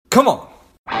Come on.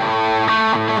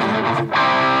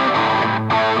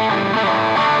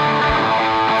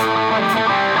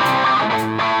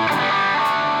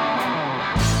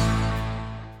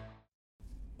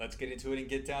 Let's get into it and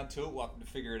get down to it. Welcome to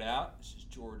Figure It Out. This is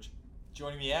George.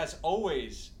 Joining me, as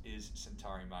always, is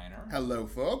Centauri Minor. Hello,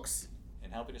 folks.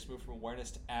 And helping us move from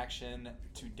awareness to action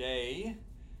today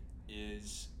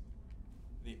is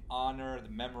the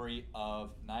memory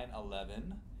of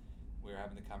 9/11. We're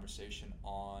having the conversation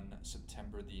on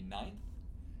September the 9th,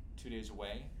 2 days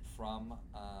away from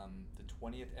the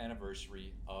 20th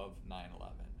anniversary of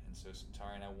 9/11. And so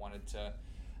Centauri and I wanted to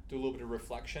do a little bit of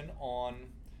reflection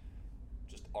on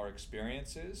just our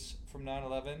experiences from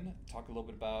 9/11, talk a little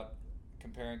bit about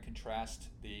compare and contrast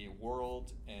the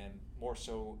world and more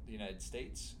so the United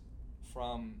States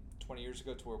from 20 years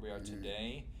ago to where we are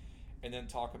today, and then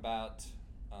talk about,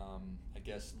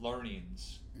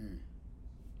 learnings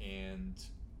and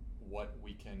what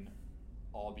we can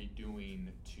all be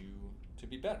doing to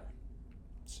be better.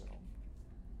 So,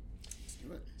 Let's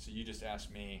do it. So you just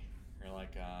asked me, you're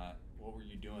like, what were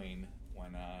you doing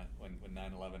when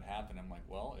 9/11 happened? I'm like,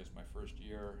 well, it was my first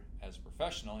year as a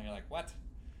professional. And you're like, what?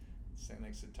 Same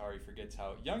thing. Centauri forgets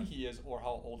how young he is or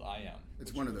how old I am.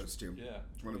 It's one of those two. Yeah.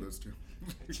 It's one of those two.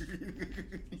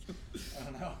 I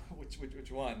don't know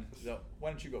which one. So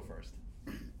why don't you go first?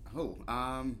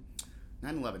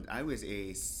 9/11. I was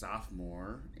a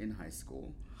sophomore in high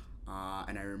school,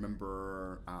 and I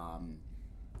remember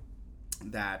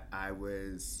that I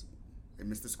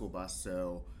missed the school bus,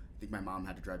 so I think my mom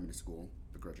had to drive me to school,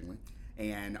 begrudgingly.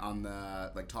 And on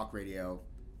the talk radio,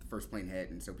 the first plane hit,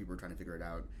 and so people were trying to figure it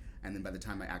out. And then by the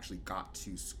time I actually got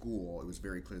to school, it was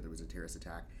very clear there was a terrorist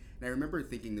attack. And I remember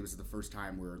thinking this was the first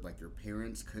time where your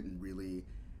parents couldn't really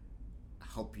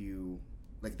help you.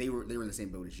 They were in the same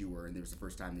boat as you were, and it was the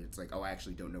first time that it's like, oh, I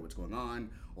actually don't know what's going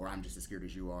on, or I'm just as scared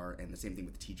as you are. And the same thing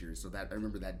with the teachers. So that I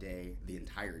remember that day, the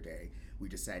entire day, we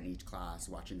just sat in each class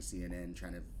watching CNN,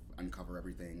 trying to uncover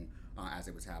everything as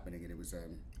it was happening. And it was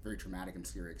a very traumatic and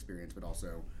scary experience, but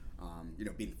also,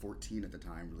 being 14 at the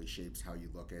time really shapes how you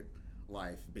look at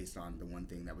life based on the one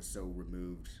thing that was so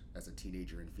removed as a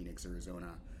teenager in Phoenix,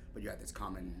 Arizona, but you had this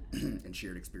common and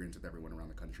shared experience with everyone around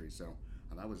the country. So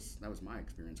that was my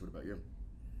experience. What about you?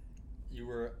 You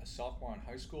were a sophomore in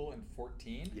high school and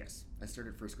 14? Yes, I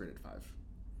started first grade at 5.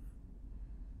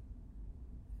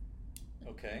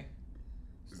 Okay.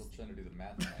 Still trying to do the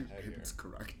math in my head here. It's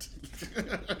correct.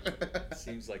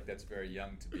 Seems like that's very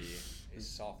young to be a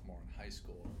sophomore in high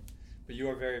school. But you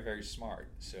are very, very smart,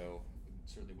 so it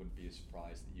certainly wouldn't be a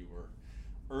surprise that you were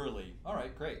early. All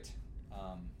right, great.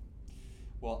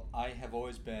 Well, I have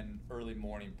always been early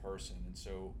morning person, and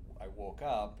so I woke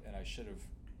up and I should have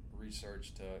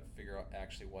researched to figure out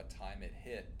actually what time it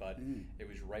hit, but it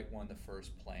was right when the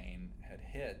first plane had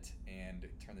hit, and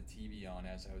turned the TV on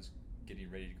as I was getting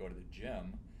ready to go to the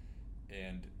gym,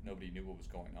 and nobody knew what was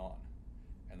going on.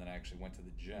 And then I actually went to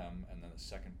the gym, and then the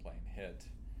second plane hit,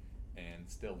 and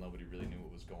still nobody really knew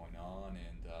what was going on.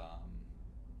 And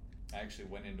I actually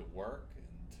went into work,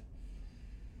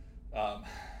 and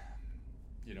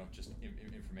just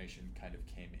information kind of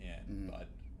came in, but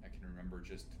I can remember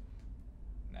just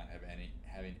not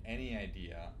having any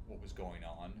idea what was going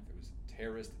on, if it was a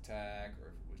terrorist attack or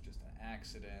if it was just an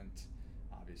accident.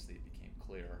 Obviously, it became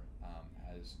clear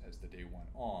as the day went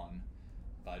on,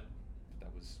 but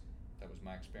that was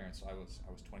my experience. So I was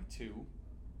 22.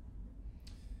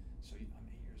 So I'm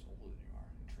 8 years older than you are.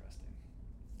 Interesting.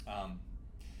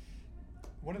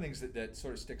 One of the things that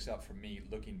sort of sticks out for me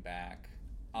looking back,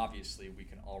 obviously we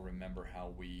can all remember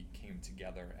how we came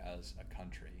together as a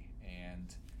country,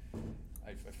 and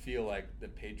I feel like the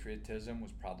patriotism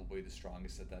was probably the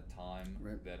strongest at that time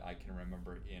that I can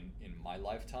remember in my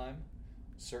lifetime,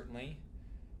 certainly.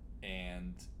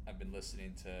 And I've been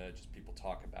listening to just people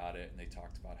talk about it, and they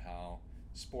talked about how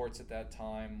sports at that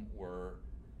time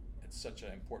it's such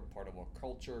an important part of our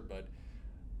culture, but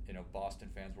Boston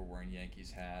fans were wearing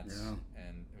Yankees hats,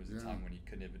 and it was a time when you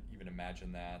couldn't even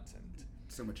imagine that. And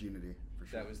so much unity, for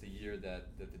sure. That was the year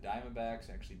that the Diamondbacks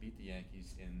actually beat the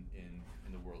Yankees in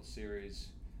the World Series.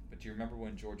 But do you remember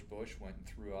when George Bush went and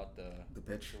threw out the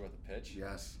pitch? Threw out the pitch?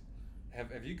 Yes.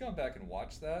 Have you gone back and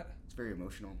watched that? It's very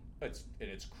emotional. It's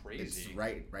crazy. It's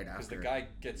right after. Because the guy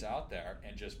gets out there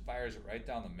and just fires it right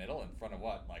down the middle in front of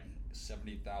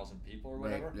 70,000 people or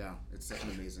whatever? Right, yeah. It's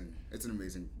an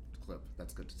amazing clip.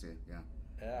 That's good to see, yeah.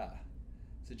 Yeah.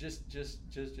 So just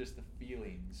the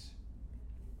feelings.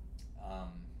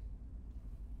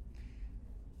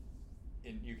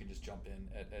 And you can just jump in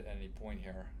at any point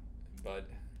here, but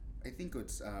I think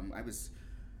it's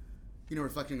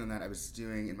Reflecting on that, I was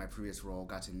doing in my previous role,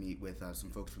 got to meet with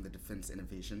some folks from the Defense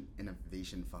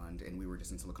Innovation Fund, and we were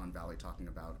just in Silicon Valley talking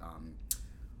about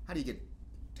how do you get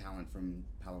talent from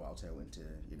Palo Alto into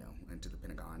the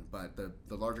Pentagon. But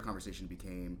the larger conversation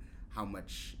became how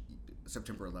much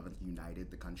September 11th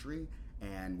united the country,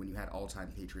 and when you had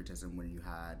all-time patriotism, when you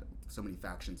had so many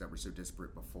factions that were so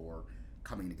disparate before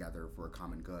coming together for a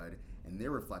common good, and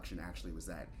their reflection actually was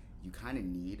that you kind of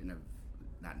need,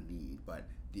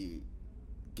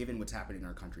 given what's happening in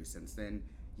our country since then,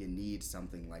 you need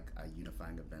something like a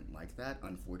unifying event like that,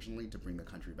 unfortunately, to bring the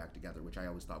country back together, which I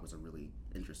always thought was a really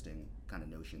interesting kind of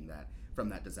notion, that from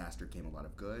that disaster came a lot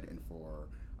of good, and for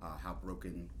how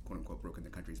broken, quote unquote, broken the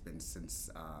country's been since,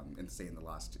 in the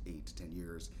last 8 to 10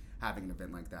 years, having an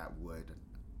event like that would,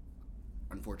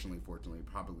 unfortunately, fortunately,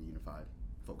 probably unify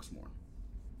folks more.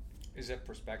 Is it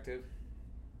perspective?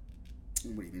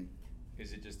 What do you mean?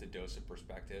 Is it just a dose of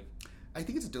perspective? I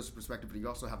think it's a dose of perspective, but you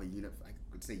also have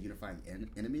unifying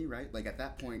enemy, right? Like at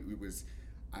that point,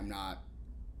 I'm not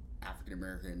African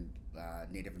American,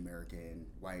 Native American,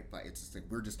 white, but it's just like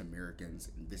we're just Americans,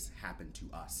 and this happened to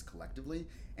us collectively,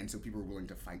 and so people were willing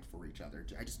to fight for each other.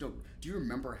 I just don't. Do you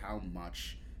remember how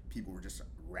much people were just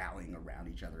rallying around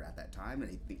each other at that time? And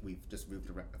I think we've just moved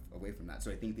away from that.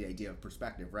 So I think the idea of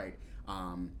perspective, right?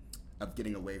 Of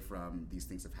getting away from these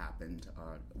things have happened.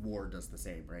 War does the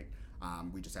same, right?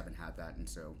 We just haven't had that, and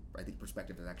so I think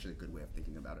perspective is actually a good way of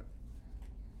thinking about it.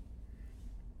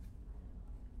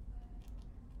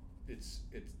 It's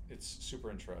super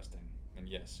interesting, and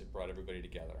yes, it brought everybody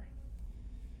together.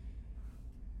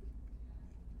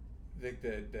 I think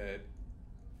that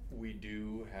we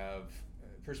do have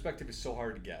perspective is so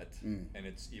hard to get, and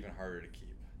it's even harder to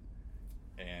keep.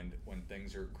 And when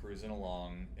things are cruising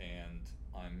along, and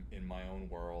I'm in my own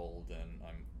world, and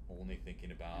I'm only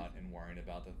thinking about and worrying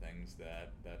about the things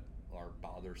that are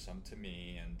bothersome to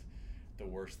me, and the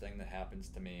worst thing that happens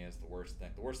to me is the worst thing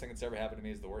that's ever happened to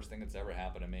me is the worst thing that's ever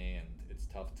happened to me, and it's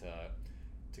tough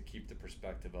to keep the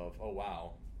perspective of, oh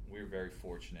wow, we're very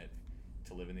fortunate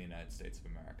to live in the United States of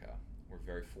America. We're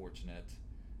very fortunate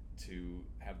to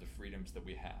have the freedoms that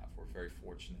we have. We're very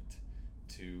fortunate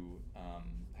to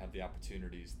have the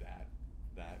opportunities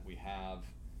that we have,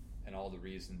 and all the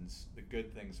reasons, the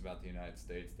good things about the United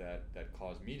States that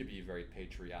cause me to be very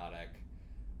patriotic,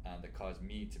 that cause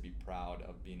me to be proud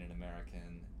of being an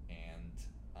American, and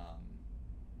I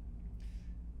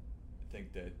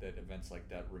think that events like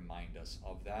that remind us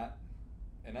of that.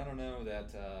 And I don't know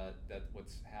that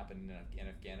what's happened in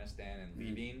Afghanistan and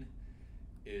leaving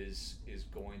is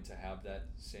going to have that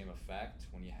same effect.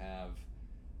 When you have,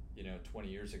 20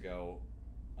 years ago,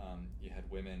 you had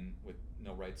women with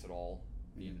no rights at all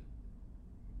being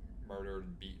murdered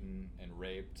and beaten and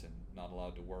raped and not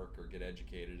allowed to work or get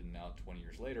educated, and now 20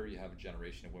 years later you have a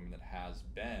generation of women that has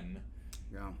been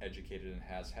educated and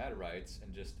has had rights,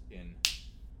 and just in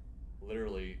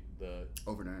literally the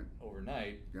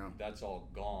overnight that's all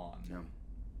gone.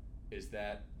 Is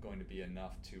that going to be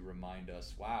enough to remind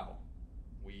us, wow,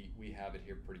 we have it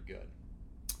here pretty good?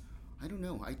 I don't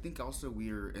know. I think also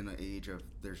we're in an age of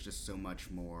there's just so much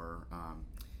more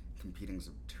competing is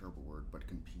a terrible word, but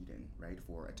competing, right,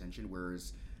 for attention,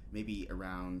 whereas maybe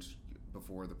around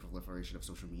before the proliferation of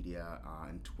social media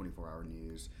and 24-hour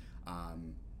news,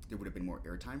 there would have been more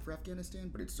airtime for Afghanistan,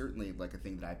 but it's certainly like a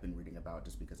thing that I've been reading about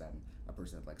just because I'm a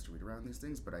person that likes to read around these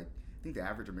things. But I think the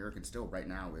average American still right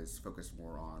now is focused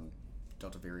more on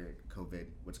Delta variant, COVID,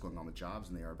 what's going on with jobs,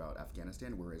 and they are about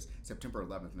Afghanistan, whereas September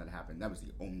 11th when that happened, that was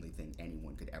the only thing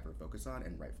anyone could ever focus on,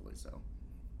 and rightfully so.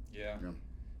 Yeah.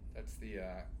 That's the,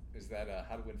 is that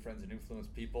How to Win Friends and Influence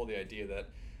People, the idea that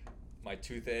my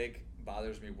toothache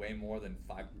bothers me way more than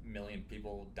 5 million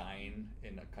people dying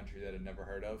in a country that I've never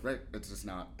heard of. Right, it's just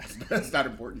not, it's not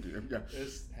important to you. Yeah.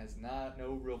 This has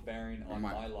no real bearing on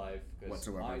my life, because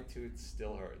my tooth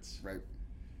still hurts. Right.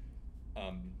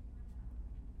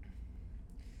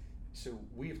 So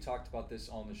we have talked about this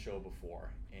on the show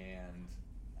before, and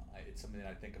it's something that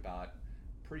I think about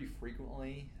pretty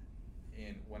frequently.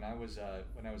 And when I was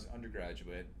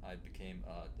undergraduate, I became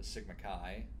the Sigma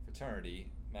Chi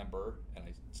fraternity member, and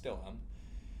I still am.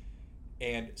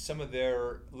 And some of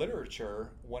their literature,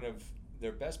 one of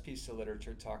their best pieces of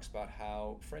literature, talks about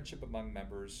how friendship among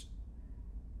members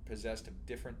possessed of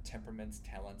different temperaments,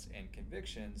 talents, and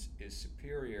convictions is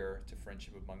superior to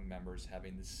friendship among members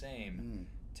having the same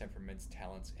temperaments,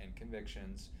 talents, and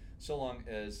convictions, so long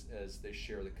as they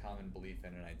share the common belief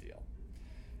in an ideal.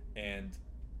 And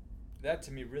that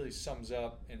to me really sums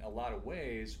up in a lot of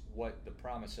ways what the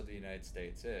promise of the United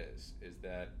States is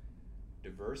that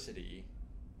diversity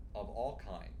of all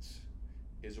kinds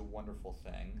is a wonderful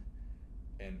thing,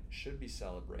 and should be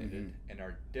celebrated, and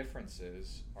our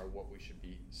differences are what we should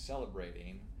be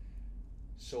celebrating,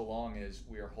 so long as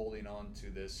we are holding on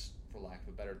to this, for lack of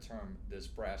a better term, this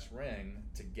brass ring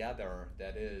together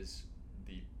that is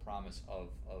the promise of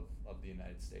the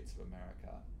United States of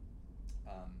America.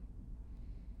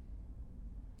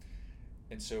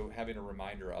 And so having a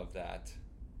reminder of that,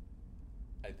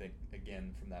 I think,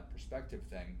 again, from that perspective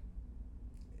thing,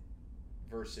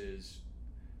 versus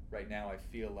right now I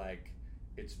feel like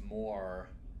it's more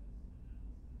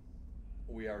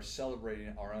we are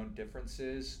celebrating our own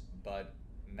differences, but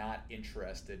not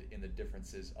interested in the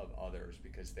differences of others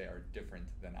because they are different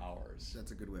than ours.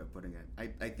 That's a good way of putting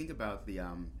it. I think about the,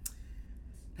 I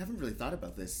haven't really thought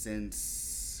about this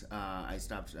since I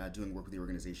stopped doing work with the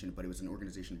organization, but it was an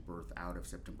organization birthed out of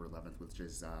September 11th, which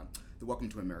is the Welcome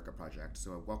to America Project.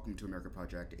 So Welcome to America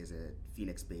Project is a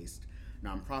Phoenix-based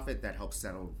nonprofit that helps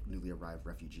settle newly arrived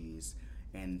refugees.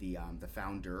 And the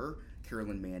founder,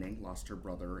 Carolyn Manning, lost her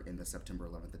brother in the September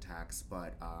 11th attacks,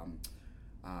 but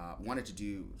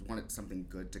wanted something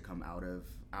good to come out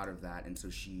of that, and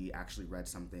so she actually read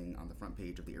something on the front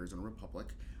page of the Arizona Republic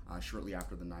shortly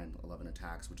after the 9/11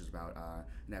 attacks, which is about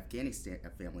an Afghanistan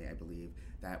family, I believe,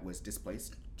 that was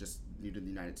displaced, just new to the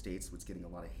United States, was getting a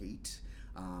lot of hate.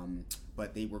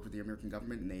 But they worked with the American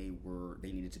government, and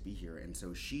they needed to be here, and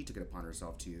so she took it upon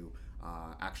herself to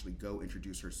actually go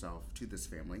introduce herself to this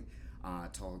family,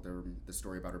 tell them the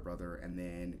story about her brother, and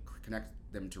then connect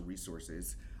them to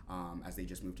resources as they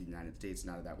just moved to the United States.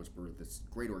 Now that was birthed this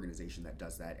great organization that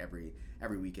does that every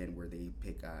weekend, where they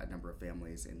pick a number of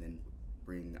families and then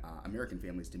bring American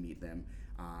families to meet them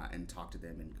and talk to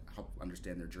them and help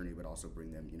understand their journey, but also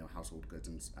bring them household goods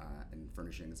and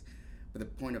furnishings. But the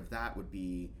point of that would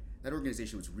be that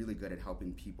organization was really good at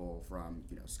helping people from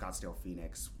Scottsdale,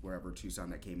 Phoenix, wherever, Tucson,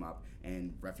 that came up,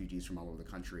 and refugees from all over the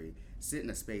country sit in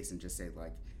a space and just say,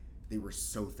 like, they were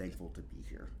so thankful to be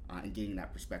here, and getting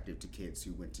that perspective to kids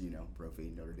who went to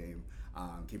Brophy, Notre Dame,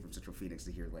 came from Central Phoenix,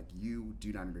 to hear, like, you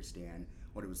do not understand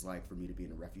what it was like for me to be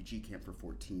in a refugee camp for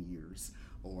 14 years,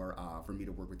 or for me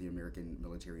to work with the American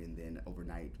military and then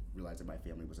overnight realize that my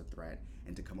family was a threat,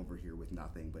 and to come over here with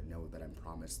nothing but know that I'm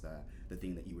promised the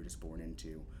thing that you were just born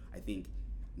into. I think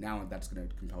now that's going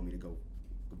to compel me to go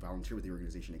volunteer with the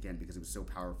organization again, because it was so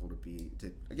powerful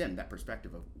to again, that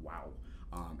perspective of wow.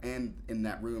 And in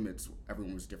that room,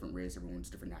 everyone was different race, everyone was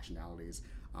different nationalities,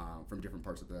 from different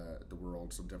parts of the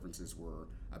world, so differences were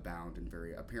abound and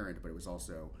very apparent, but it was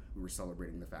also, we were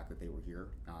celebrating the fact that they were here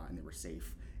and they were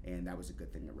safe, and that was a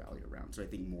good thing to rally around. So I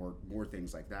think more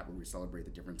things like that, where we celebrate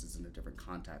the differences in a different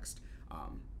context,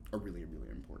 are really,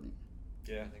 really important.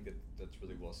 Yeah, I think that's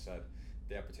really well said.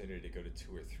 The opportunity to go to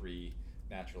 2 or 3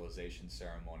 naturalization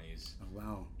ceremonies. Oh,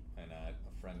 wow. And a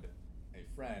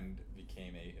friend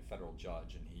became a federal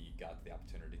judge, and he got the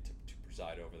opportunity to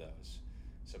preside over those.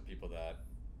 So people that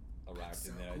arrived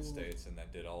in the United States and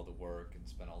that did all the work and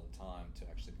spent all the time to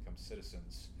actually become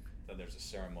citizens, then there's a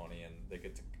ceremony and they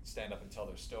get to stand up and tell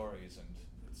their stories, and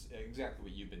it's exactly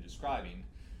what you've been describing.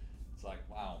 It's like,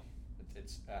 wow,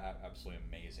 it's absolutely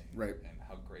amazing. Right. And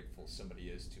how grateful somebody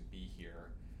is to be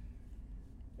here,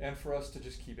 and for us to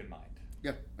just keep in mind.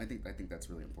 Yeah, I think that's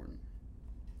really important.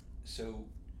 So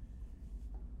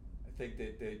I think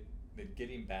that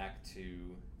getting back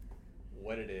to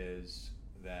what it is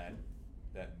that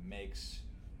makes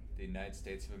the United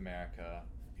States of America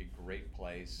a great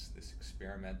place, this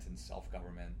experiment in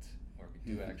self-government, where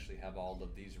we do actually have all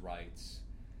of these rights,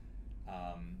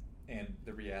 and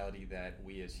the reality that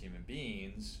we as human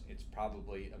beings, it's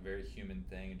probably a very human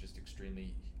thing and just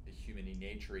extremely human-y,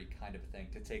 nature-y kind of thing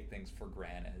to take things for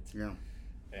granted. Yeah.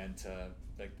 And to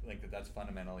think that that's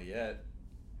fundamentally it.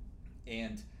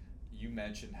 And you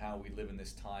mentioned how we live in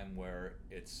this time where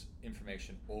it's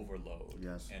information overload.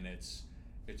 Yes. And it's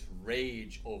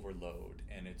rage overload,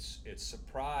 and it's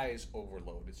surprise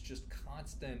overload. It's just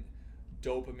constant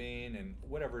dopamine and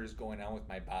whatever is going on with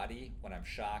my body when I'm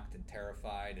shocked and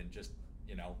terrified, and just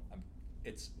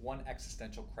it's one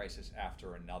existential crisis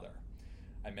after another.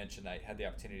 I mentioned I had the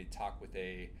opportunity to talk with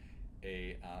a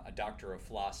doctor of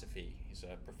philosophy. He's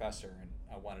a professor, and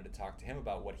I wanted to talk to him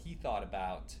about what he thought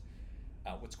about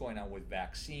what's going on with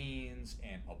vaccines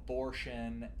and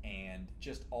abortion and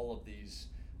just all of these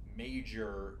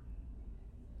major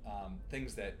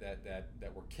things that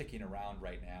we're kicking around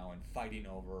right now and fighting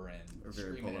over and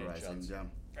very polarizing. Yeah.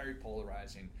 Very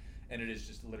polarizing, and it is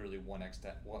just literally one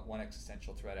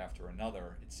existential threat after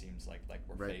another. It seems like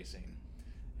we're facing,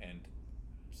 and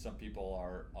some people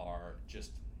are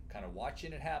just kind of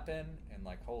watching it happen and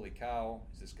like, holy cow,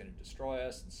 is this going to destroy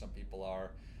us? And some people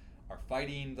are are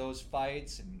fighting those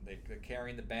fights and they're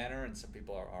carrying the banner, and some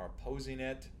people are opposing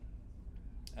it.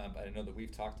 But I know that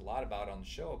we've talked a lot about on the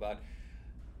show about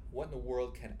what in the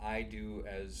world can I do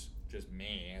as just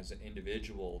me, as an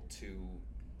individual, to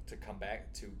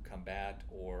combat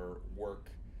or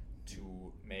work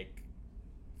to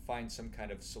find some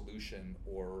kind of solution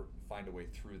or find a way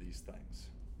through these things.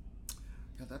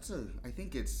 Yeah, I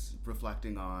think it's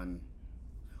reflecting on,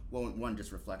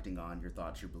 just reflecting on your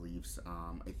thoughts, your beliefs.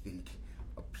 I think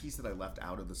a piece that I left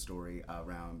out of the story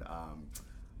around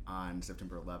on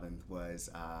September 11th was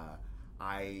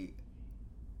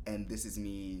and this is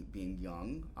me being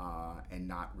young and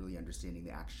not really understanding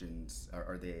the actions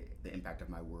or the impact of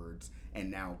my words, and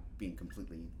now being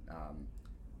completely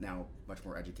now much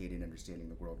more educated and understanding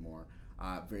the world more.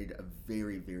 A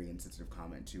very, very insensitive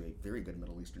comment to a very good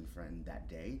Middle Eastern friend that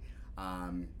day,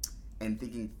 and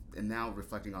thinking, and now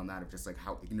reflecting on that of just like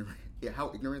how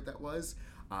ignorant that was,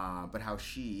 but how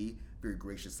she very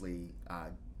graciously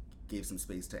gave some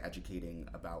space to educating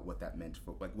about what that meant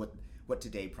for, like what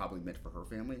today probably meant for her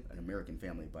family, an American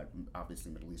family, but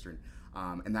obviously Middle Eastern,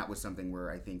 and that was something where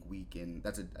I think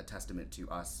that's a testament to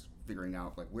us figuring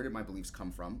out, like, where did my beliefs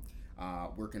come from,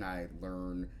 where can I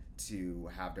learn to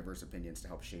have diverse opinions to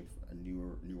help shape a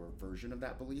newer version of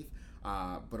that belief,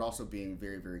 but also being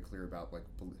very, very clear about, like,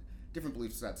 different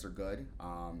belief sets are good,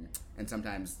 and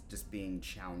sometimes just being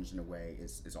challenged in a way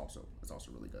is also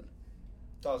really good.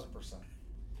 1000%.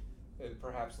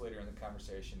 Perhaps later in the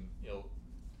conversation you'll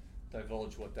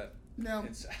divulge what that. No,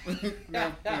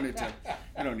 no, we don't need to.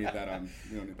 We don't need that.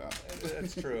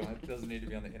 That's true. It doesn't need to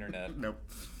be on the internet. Nope.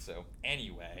 So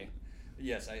anyway,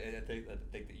 yes, I think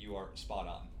that you are spot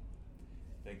on.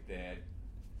 I think that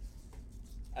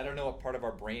I don't know what part of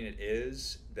our brain it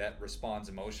is that responds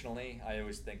emotionally. I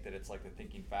always think that it's like the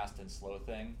thinking fast and slow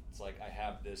thing. It's like I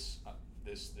have this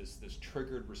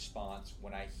triggered response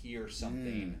when I hear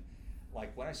something.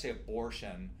 Like when I say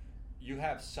abortion, you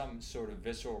have some sort of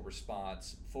visceral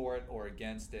response for it or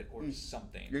against it or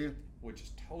something, which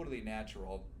is totally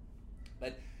natural.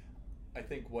 But I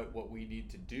think what we need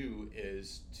to do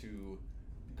is to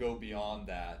go beyond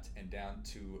that and down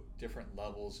to different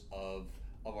levels of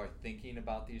our thinking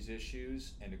about these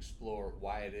issues and explore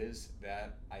why it is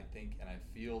that I think and I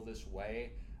feel this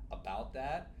way about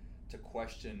that, to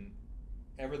question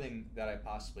everything that I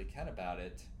possibly can about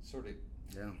it, sort of.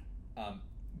 Yeah.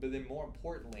 But then more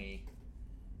importantly,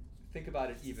 think about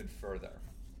it even further.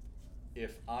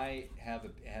 If I have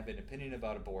an opinion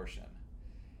about abortion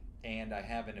and I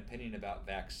have an opinion about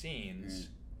vaccines,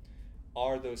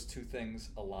 are those two things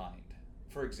aligned?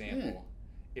 For example,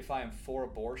 if I am for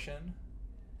abortion,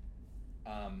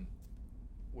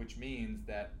 which means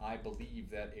that I believe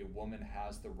that a woman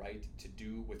has the right to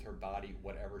do with her body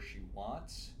whatever she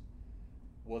wants,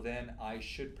 well then I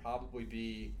should probably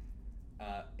be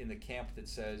in the camp that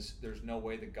says there's no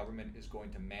way the government is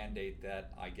going to mandate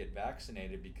that I get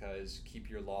vaccinated because keep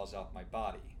your laws off my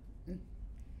body.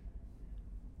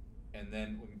 And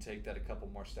then we can take that a couple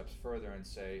more steps further and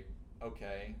say,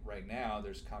 okay, right now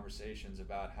there's conversations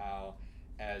about how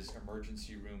as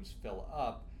emergency rooms fill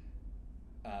up,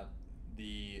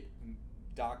 the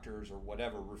doctors or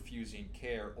whatever refusing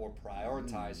care or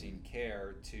prioritizing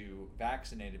care to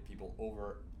vaccinated people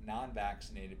over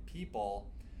non-vaccinated people.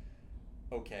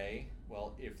 Okay,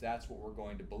 well, if that's what we're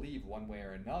going to believe one way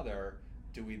or another,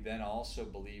 do we then also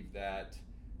believe that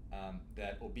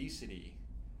that obesity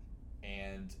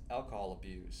and alcohol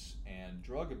abuse and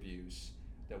drug abuse,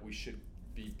 that we should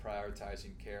be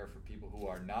prioritizing care for people who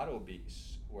are not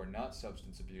obese, who are not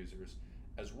substance abusers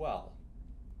as well?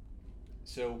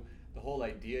 So the whole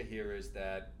idea here is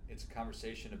that it's a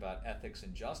conversation about ethics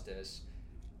and justice,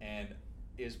 and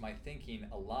is my thinking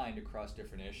aligned across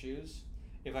different issues?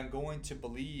 If I'm going to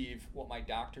believe what my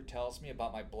doctor tells me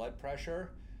about my blood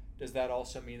pressure, does that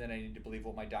also mean that I need to believe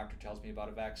what my doctor tells me about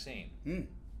a vaccine?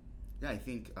 Yeah, I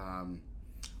think,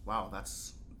 wow,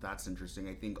 that's interesting.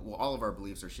 I think, well, all of our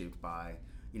beliefs are shaped by,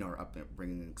 our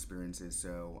upbringing and experiences.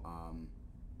 So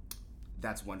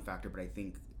that's one factor. But I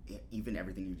think even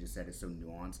everything you just said is so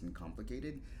nuanced and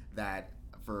complicated that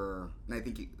and I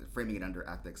think framing it under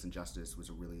ethics and justice was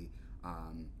a really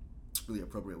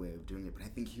appropriate way of doing it. But I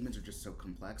think humans are just so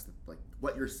complex that, like,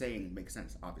 what you're saying makes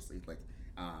sense, obviously, like,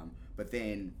 but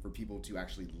then for people to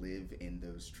actually live in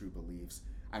those true beliefs,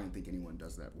 I don't think anyone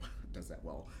does that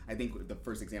well. I think the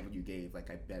first example you gave, like,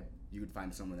 I bet you would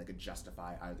find someone that could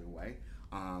justify either way,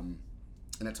 and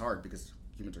that's hard because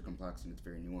humans are complex and it's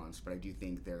very nuanced. But I do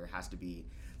think there has to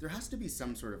be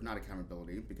some sort of, not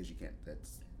accountability, because you can't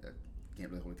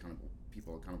really hold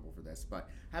people accountable for this, but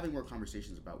having more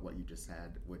conversations about what you just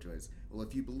said, which was, well,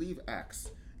 if you believe X,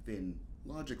 then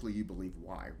logically you believe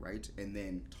why, right? And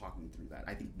then talking through that.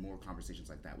 I think more conversations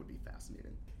like that would be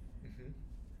fascinating. Mm-hmm.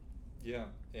 Yeah,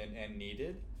 and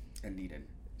needed. And needed.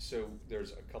 So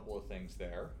there's a couple of things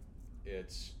there.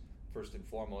 It's first and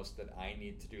foremost that I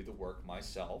need to do the work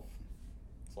myself.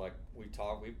 It's like we've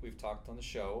talked on the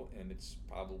show, and it's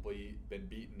probably been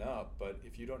beaten up, but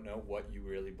if you don't know what you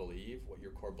really believe, what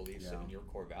your core beliefs and your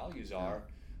core values are,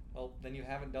 well, then you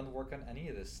haven't done the work on any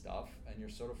of this stuff, and you're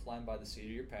sort of flying by the seat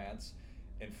of your pants,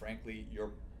 and frankly,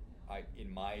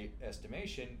 in my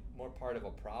estimation, more part of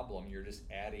a problem. You're just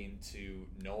adding to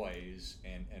noise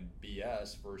and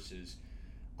BS versus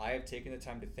I have taken the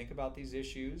time to think about these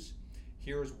issues.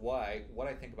 Here's what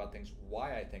I think about things,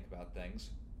 why I think about things,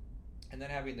 and then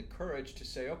having the courage to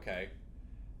say, okay,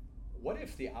 what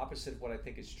if the opposite of what I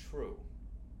think is true?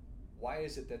 Why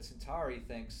is it that Centauri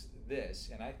thinks this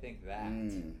and I think that?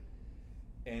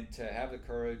 And to have the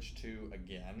courage to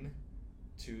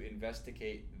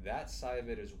investigate that side of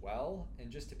it as well, and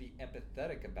just to be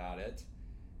empathetic about it.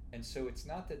 And so it's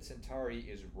not that Centauri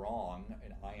is wrong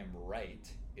and I am right.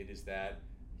 It is that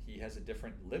he has a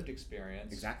different lived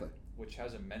experience, exactly, which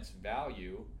has immense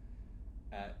value.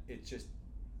 It's just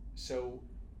so,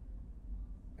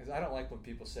 because I don't like when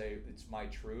people say it's my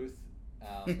truth,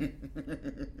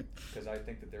 because I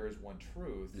think that there is one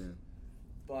truth,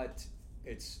 but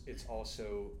it's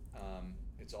also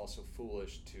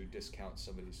foolish to discount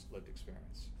somebody's lived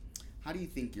experience. How do you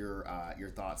think your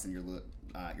thoughts and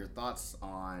your thoughts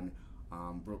on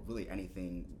really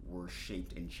anything were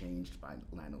shaped and changed by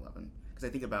 9/11? Because I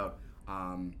think about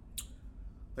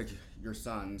like your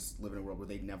sons live in a world where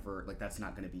they never, like, that's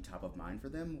not going to be top of mind for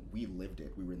them. We lived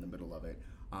it. We were in the middle of it.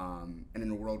 And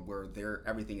in a world where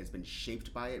everything has been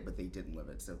shaped by it, but they didn't live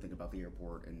it. So think about the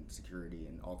airport and security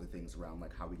and all the things around,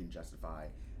 like how we can justify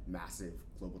massive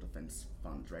global defense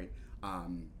funds, right?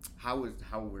 How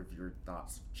have your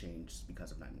thoughts changed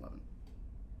because of 9/11?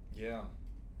 Yeah,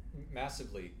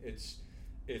 massively. It's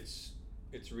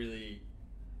really,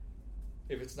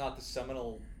 if it's not the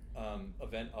seminal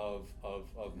event of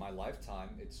my lifetime,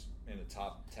 it's in the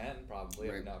top 10 probably.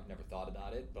 Right. I've never thought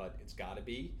about it, but it's got to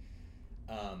be.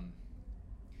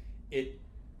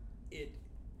 It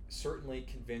certainly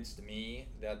convinced me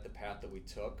that the path that we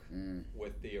took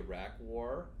with the Iraq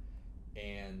War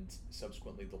and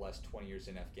subsequently the last 20 years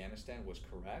in Afghanistan was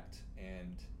correct.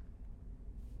 And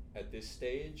at this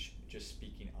stage, just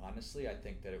speaking honestly, I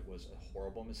think that it was a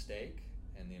horrible mistake,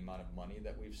 and the amount of money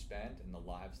that we've spent and the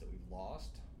lives that we've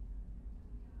lost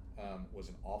was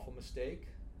an awful mistake.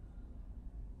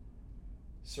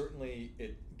 Certainly,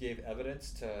 it gave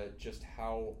evidence to just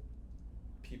how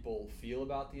people feel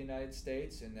about the United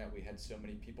States, and that we had so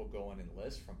many people go and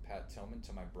enlist, from Pat Tillman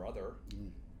to my brother.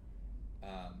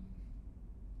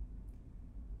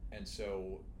 And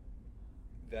so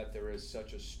that there is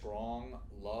such a strong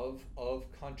love of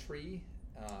country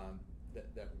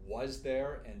that was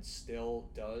there and still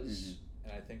does.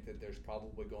 And I think that there's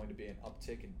probably going to be an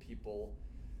uptick in people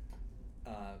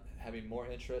having more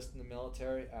interest in the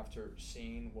military after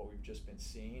seeing what we've just been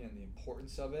seeing and the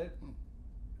importance of it.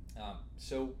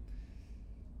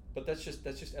 But that's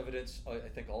just evidence, I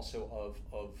think, also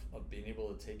of being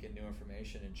able to take in new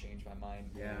information and change my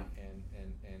mind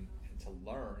and to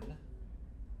learn.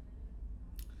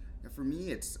 Now for me,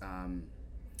 it's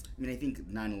I think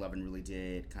 9/11 really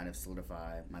did kind of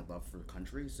solidify my love for the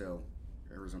country. So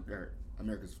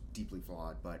America's deeply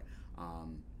flawed, but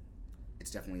it's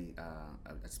definitely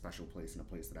a special place and a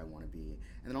place that I want to be.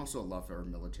 And then also a love for our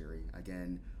military.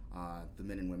 Again, the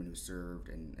men and women who served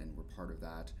and were part of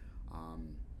that,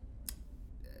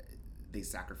 they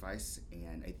sacrifice,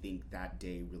 and I think that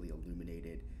day really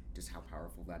illuminated just how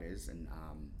powerful that is, and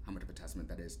how much of a testament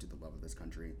that is to the love of this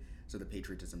country. So the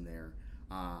patriotism there.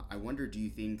 I wonder, do you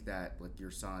think that, like,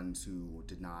 your sons who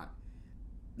did not,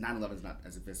 9/11 is not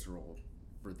as visceral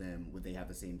for them, would they have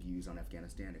the same views on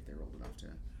Afghanistan if they're old enough to?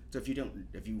 So if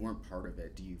you weren't part of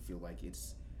it, do you feel like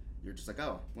you're just like,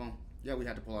 oh, well, yeah, we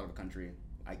had to pull out of a country,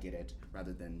 I get it,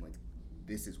 rather than like,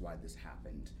 this is why this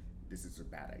happened, this is a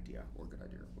bad idea or good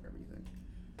idea, whatever you think?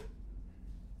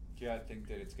 Yeah, I think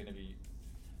that it's going to be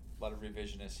a lot of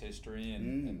revisionist history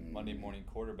and Monday morning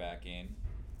quarterbacking.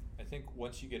 I think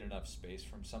once you get enough space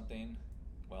from something,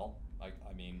 well, I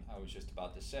was just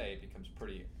about to say, it becomes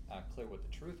pretty clear what the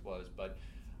truth was, but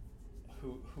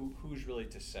who's really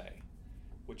to say?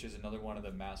 Which is another one of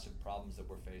the massive problems that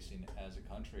we're facing as a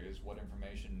country, is what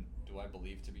information do I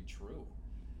believe to be true?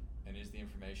 And is the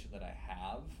information that I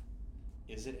have,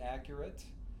 is it accurate?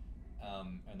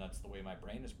 And that's the way my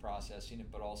brain is processing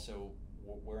it, but also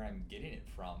where I'm getting it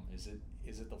from. Is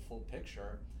it the full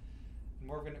picture? And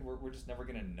we're just never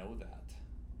gonna know that.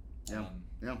 Yeah.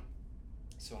 Yeah.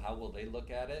 So how will they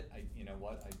look at it? You know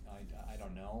what? I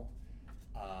don't know.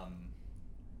 I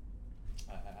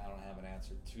don't have an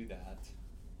answer to that.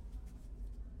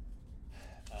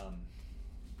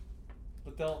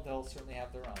 But they'll certainly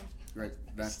have their own. Right.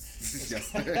 That's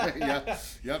yes. Yeah.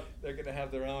 Yep. They're gonna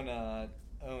have their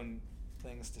own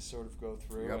things to sort of go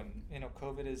through, Yep. and you know,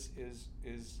 COVID is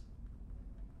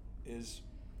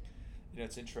you know,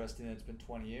 it's interesting that it's been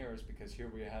 20 years because here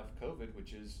we have COVID,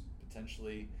 which is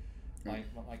potentially my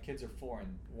kids are 4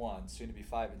 and 1, soon to be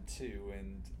 5 and 2,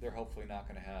 and they're hopefully not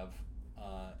going to have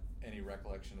any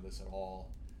recollection of this at all.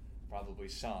 Probably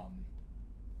some,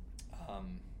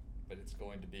 but it's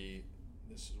going to be.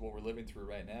 This is what we're living through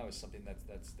right now. Is something that's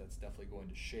definitely going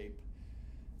to shape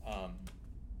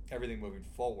everything moving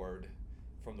forward,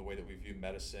 from the way that we view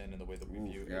medicine and the way that we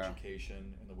view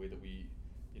education and the way that we,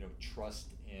 you know,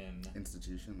 trust in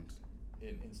institutions.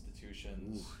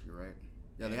 Institutions. Ooh, you're right.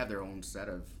 Yeah, they have their own set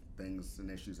of things and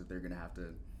issues that they're going to have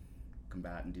to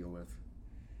combat and deal with.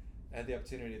 I had the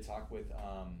opportunity to talk with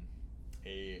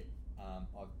a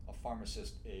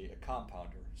pharmacist, a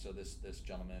compounder. So this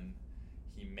gentleman,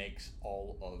 he makes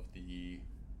all of the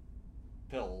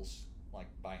pills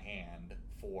like by hand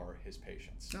for his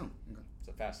patients. Oh, okay.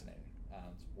 So fascinating.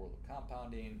 It's a world of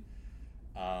compounding.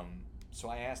 So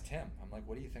I asked him, I'm like,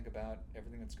 what do you think about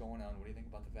everything that's going on? What do you think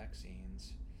about the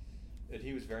vaccines? And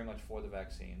he was very much for the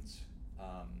vaccines.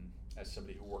 As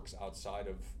somebody who works outside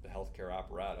of the healthcare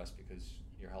apparatus, because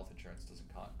your health insurance doesn't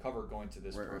cover going to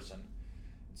this person.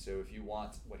 And so if you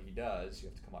want what he does, you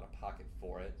have to come out of pocket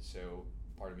for it. So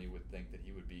part of me would think that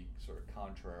he would be sort of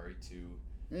contrary to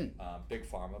Big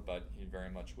Pharma, but he very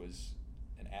much was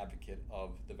an advocate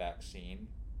of the vaccine.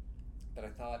 But I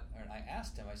thought, and I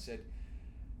asked him, I said,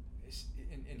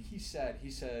 and he said,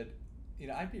 you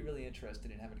know, I'd be really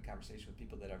interested in having a conversation with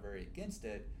people that are very against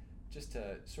it, just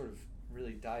to sort of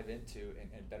really dive into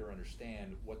and better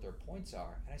understand what their points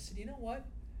are. And I said, you know what?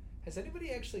 Has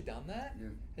anybody actually done that?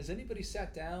 Yeah. Has anybody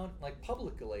sat down, like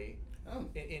publicly,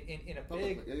 in a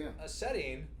big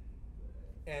setting?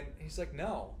 And he's like,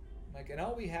 no. Like, and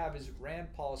all we have is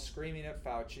Rand Paul screaming at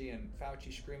Fauci and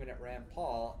Fauci screaming at Rand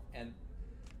Paul. And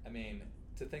I mean,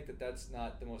 to think that that's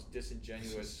not the most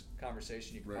disingenuous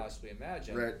conversation you could possibly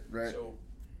imagine. Right. So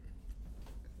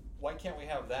why can't we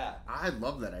have that? I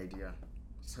love that idea.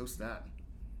 Let's host that.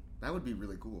 That would be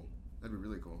really cool. That'd be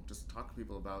really cool. Just talk to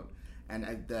people about, and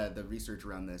the research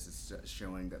around this is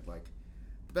showing that, like,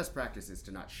 the best practice is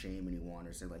to not shame anyone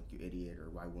or say, like, you idiot,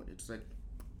 or why wouldn't. It's like,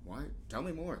 why? Tell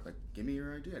me more. Like, give me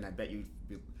your idea. And I bet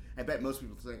most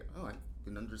people say, oh, I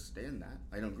can understand that.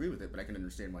 I don't agree with it, but I can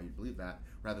understand why you believe that,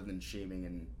 rather than shaming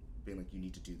and being like, you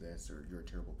need to do this, or you're a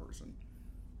terrible person.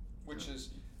 Which is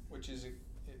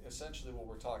essentially what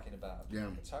we're talking about. Yeah.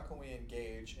 It's how can we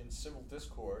engage in civil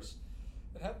discourse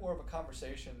and have more of a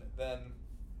conversation than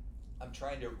I'm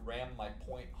trying to ram my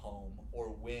point home or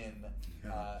win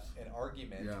an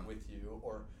argument with you,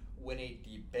 or win a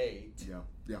debate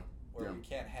where we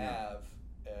can't have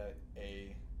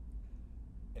an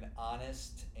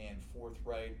honest and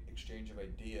forthright exchange of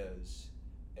ideas,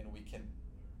 and we can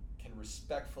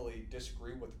respectfully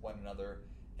disagree with one another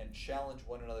and challenge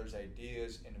one another's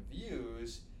ideas and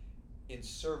views in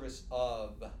service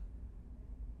of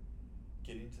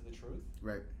getting to the truth.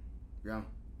 Right. Yeah.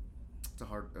 It's a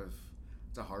hard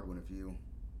one if you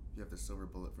have the silver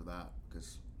bullet for that,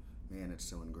 because man, it's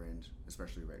so ingrained,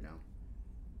 especially right now.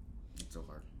 It's so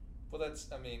hard. Well, it's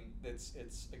having the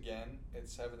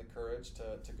courage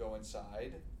to go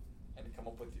inside and to come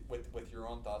up with your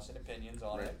own thoughts and opinions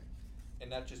on it, and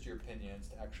not just your opinions,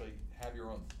 to actually have your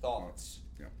own thoughts.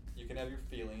 Yeah. You can have your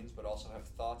feelings, but also have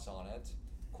thoughts on it.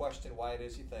 Question why it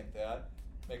is you think that.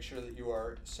 Make sure that you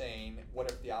are saying what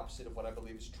if the opposite of what I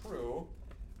believe is true,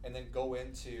 and then go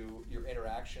into your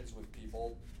interactions with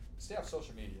people. Stay off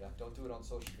social media. Don't do it on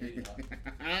social media.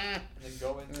 And then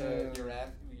go into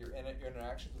your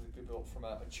interactions with people from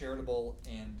a charitable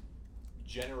and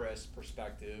generous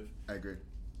perspective. I agree.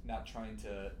 Not trying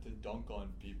to dunk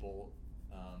on people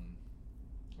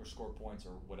or score points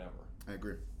or whatever. I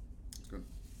agree. It's good.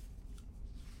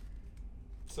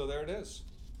 So there it is.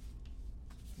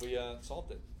 We solved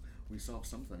it. We solved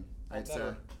something. I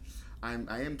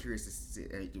am curious to see.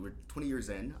 We're 20 years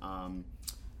in.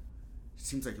 It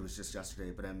seems like it was just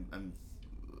yesterday, but I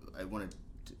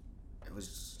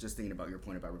was just thinking about your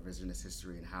point about revisionist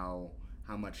history and how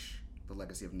much the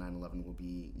legacy of 9/11 will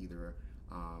be either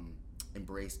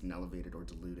embraced and elevated or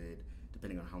diluted,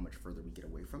 depending on how much further we get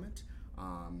away from it.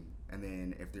 And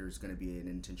then if there's going to be an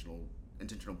intentional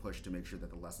push to make sure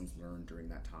that the lessons learned during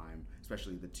that time,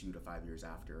 especially the 2 to 5 years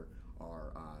after,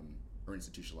 are or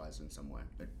institutionalized in some way.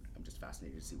 I'm just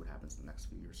fascinated to see what happens in the next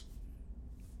few years.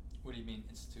 What do you mean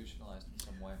institutionalized in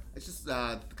some way? It's just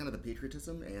kind of the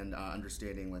patriotism and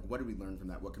understanding, like, what do we learn from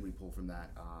that? What can we pull from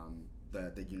that?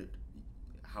 The unit,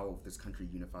 how this country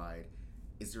unified.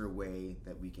 Is there a way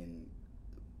that we can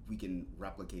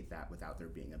replicate that without there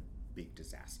being a big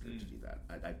disaster to do that?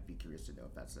 I'd be curious to know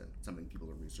if that's something people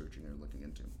are researching or looking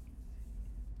into.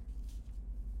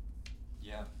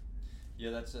 Yeah,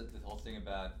 that's the whole thing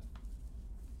about,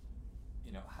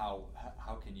 you know, how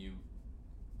can you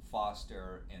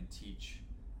foster and teach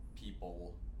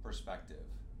people perspective.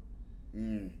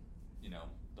 You know,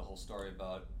 the whole story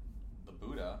about the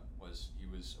Buddha was he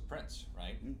was a prince,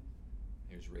 right?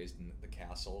 He was raised in the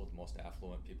castle with the most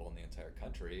affluent people in the entire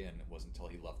country, and it wasn't until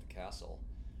he left the castle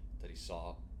that he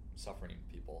saw suffering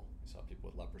people. He saw people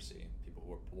with leprosy, people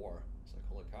who were poor. It's like,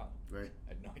 holy cow. Right.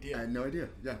 I had no idea. I had no idea,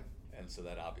 yeah. And so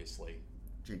that obviously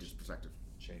changes perspective.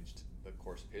 Changed the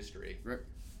course of history, right,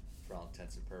 for all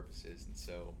intents and purposes. And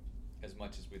so, as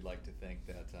much as we'd like to think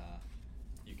that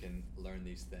you can learn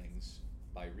these things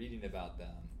by reading about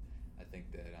them, I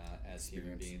think that as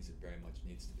human beings, it very much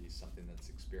needs to be something that's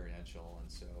experiential.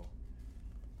 And so,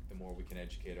 the more we can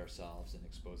educate ourselves and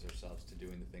expose ourselves to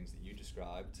doing the things that you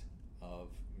described, of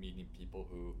meeting people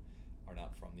who are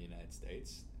not from the United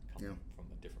States, come from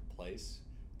a different place,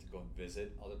 to go and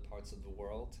visit other parts of the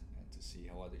world, and to see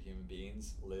how other human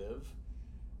beings live,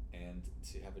 and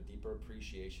to have a deeper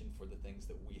appreciation for the things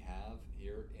that we have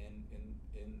here in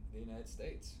the United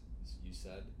States. As you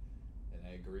said, and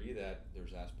I agree that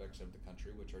there's aspects of the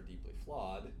country which are deeply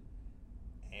flawed,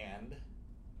 and,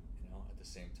 you know, at the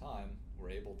same time, we're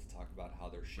able to talk about how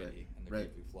they're shitty and they're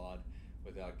deeply flawed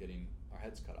without getting our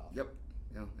heads cut off. Yep.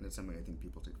 Yeah, and it's something I think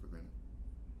people take for granted.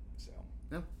 So.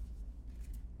 Yeah.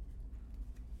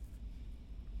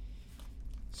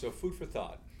 So, food for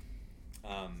thought.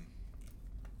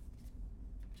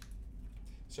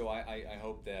 So I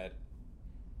hope that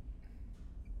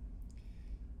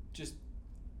just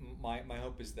my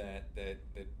hope is that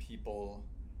people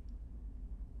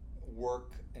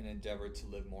work and endeavor to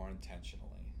live more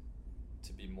intentionally,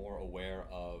 to be more aware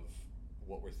of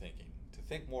what we're thinking, to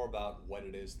think more about what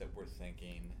it is that we're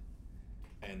thinking,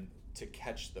 and to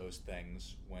catch those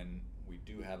things when we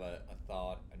do have a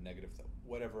thought, a negative thought,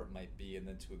 whatever it might be, and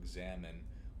then to examine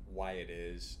why it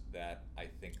is that I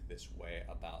think this way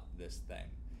about this thing.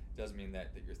 It doesn't mean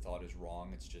that your thought is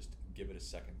wrong, it's just give it a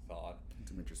second thought.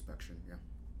 Some introspection, yeah.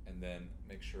 And then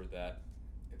make sure that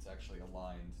it's actually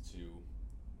aligned to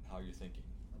how you're thinking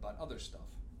about other stuff.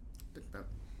 It's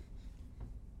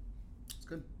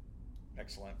good.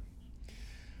 Excellent.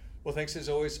 Well, thanks as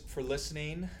always for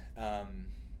listening.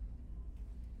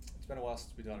 It's been a while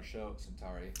since we've done a show,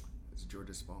 Centauri. It's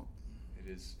George's fault. It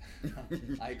is.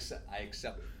 I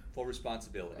accept full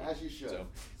responsibility. As you should. So,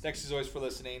 thanks as always for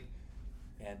listening,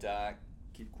 and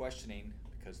keep questioning,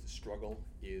 because the struggle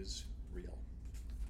is real.